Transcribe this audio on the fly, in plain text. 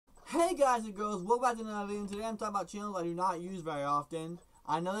Hey guys and girls, welcome back to another video. Today I'm talking about channels I do not use very often.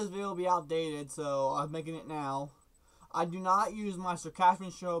 I know this video will be outdated, so I'm making it now. I do not use my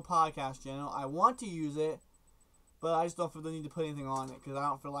SirCashopin Show podcast channel. I want to use it, but I just don't feel the need to put anything on it because I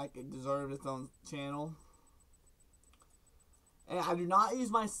don't feel like it deserves its own channel. And I do not use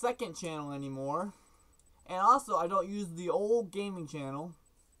my second channel anymore. And also, I don't use the old gaming channel.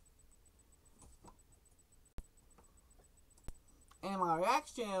 And my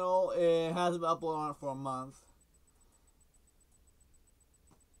React channel, it hasn't been uploaded on it for a month.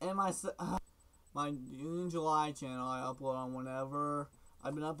 And my June July channel, I upload on whenever.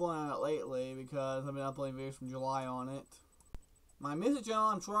 I've been uploading on it lately because I've been uploading videos from July on it. My music channel,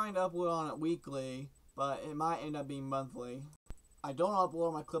 I'm trying to upload on it weekly, but it might end up being monthly. I don't upload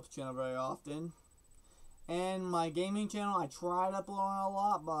on my clips channel very often. And my gaming channel, I try to upload on a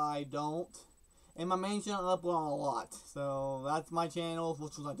lot, but I don't. And my main channel, I upload on a lot. So that's my channels,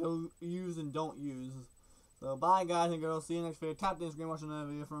 which I do use and don't use. So bye guys and girls. See you next video. Tap the screen, watch another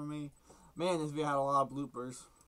video from me. Man, this video had a lot of bloopers.